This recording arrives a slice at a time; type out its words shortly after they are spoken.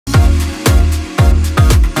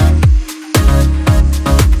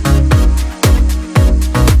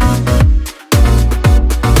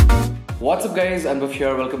guys, Anubhav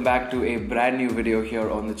here. Welcome back to a brand new video here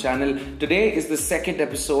on the channel. Today is the second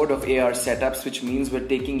episode of AR Setups, which means we're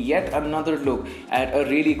taking yet another look at a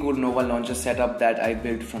really cool Nova Launcher setup that I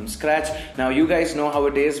built from scratch. Now you guys know how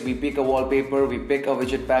it is. We pick a wallpaper, we pick a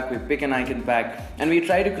widget pack, we pick an icon pack, and we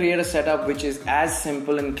try to create a setup which is as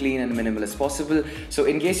simple and clean and minimal as possible. So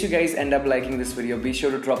in case you guys end up liking this video, be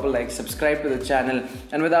sure to drop a like, subscribe to the channel,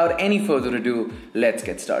 and without any further ado, let's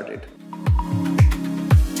get started.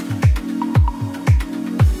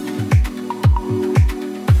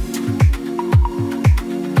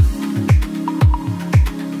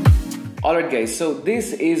 Alright guys, so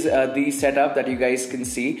this is the setup that you guys can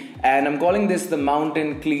see, and I'm calling this the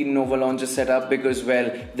Mountain Clean Nova Launcher setup because,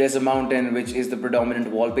 well, there's a mountain which is the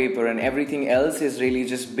predominant wallpaper and everything else is really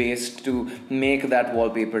just based to make that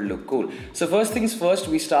wallpaper look cool. So first things first,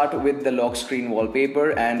 we start with the Lockscreen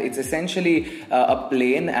Wallpaper, and it's essentially a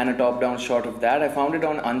plane and a top-down shot of that. I found it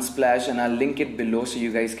on Unsplash and I'll link it below so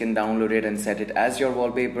you guys can download it and set it as your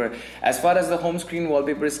wallpaper. As far as the home screen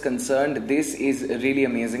wallpaper is concerned, this is really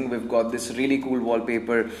amazing. We've got this really cool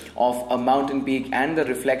wallpaper of a mountain peak and the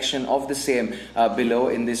reflection of the same below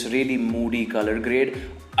in this really moody color grade.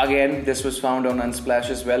 Again, this was found on Unsplash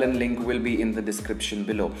as well, and link will be in the description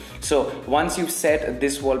below. So once you've set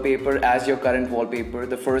this wallpaper as your current wallpaper,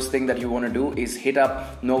 the first thing that you want to do is hit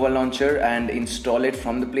up Nova Launcher and install it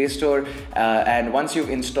from the Play Store. And once you've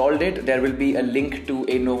installed it, there will be a link to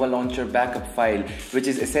a Nova Launcher backup file, which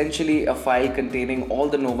is essentially a file containing all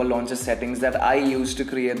the Nova Launcher settings that I use to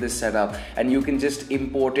create this setup. And you can just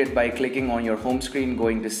import it by clicking on your home screen,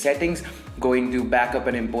 going to settings, going to backup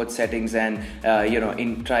and import settings, and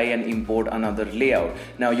try and import another layout.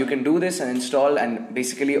 Now you can do this and install, and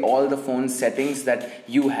basically all the phone settings that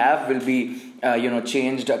you have will be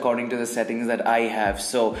changed according to the settings that I have.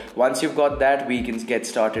 So once you've got that, we can get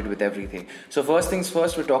started with everything. So first things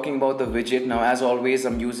first, we're talking about the widget. Now as always,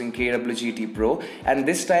 I'm using KWGT Pro, and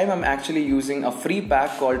this time I'm actually using a free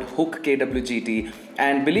pack called Hook KWGT.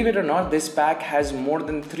 And believe it or not, this pack has more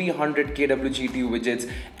than 300 KWGT widgets,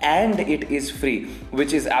 and it is free,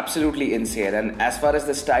 which is absolutely insane. And as far as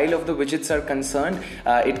the style of the widgets are concerned,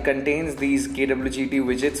 it contains these KWGT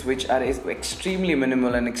widgets which are extremely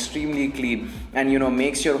minimal and extremely clean, and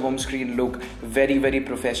makes your home screen look very, very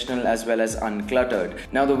professional as well as uncluttered.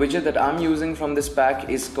 Now the widget that I'm using from this pack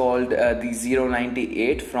is called the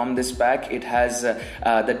 098 from this pack. It has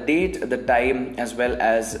the date, the time, as well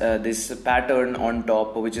as this pattern on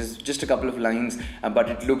top, which is just a couple of lines, but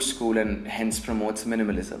it looks cool and hence promotes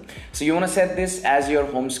minimalism. So you want to set this as your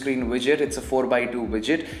home screen widget. It's a 4x2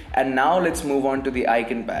 widget. And now let's move on to the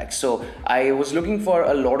icon pack. So I was looking for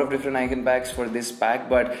a lot of different icon packs for this pack,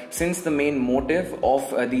 but since the main motive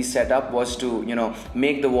of the setup was to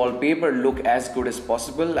make the wallpaper look as good as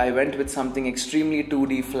possible, I went with something extremely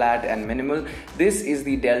 2D, flat and minimal. This is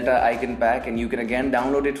the Delta icon pack, and you can again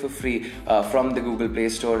download it for free from the Google Play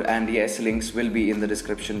Store, and yes, links will be in the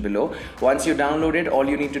description below. Once you download it, all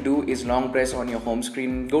you need to do is long press on your home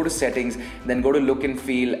screen, go to settings, then go to look and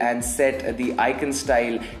feel and set the icon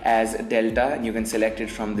style as Delta, and you can select it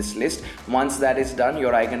from this list. Once that is done,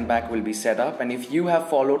 your icon pack will be set up, and if you have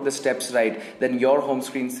followed the steps right, then your home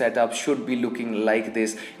screen setup should be looking like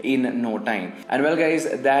this in no time. And well guys,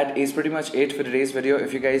 that is pretty much it for today's video.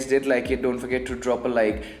 If you guys did like it, don't forget to drop a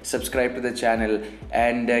like, subscribe to the channel,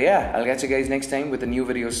 and yeah, I'll catch you guys next time with a new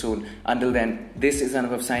video soon. Until then, this is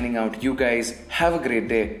Anubhav signing out. You guys have a great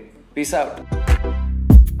day. Peace out.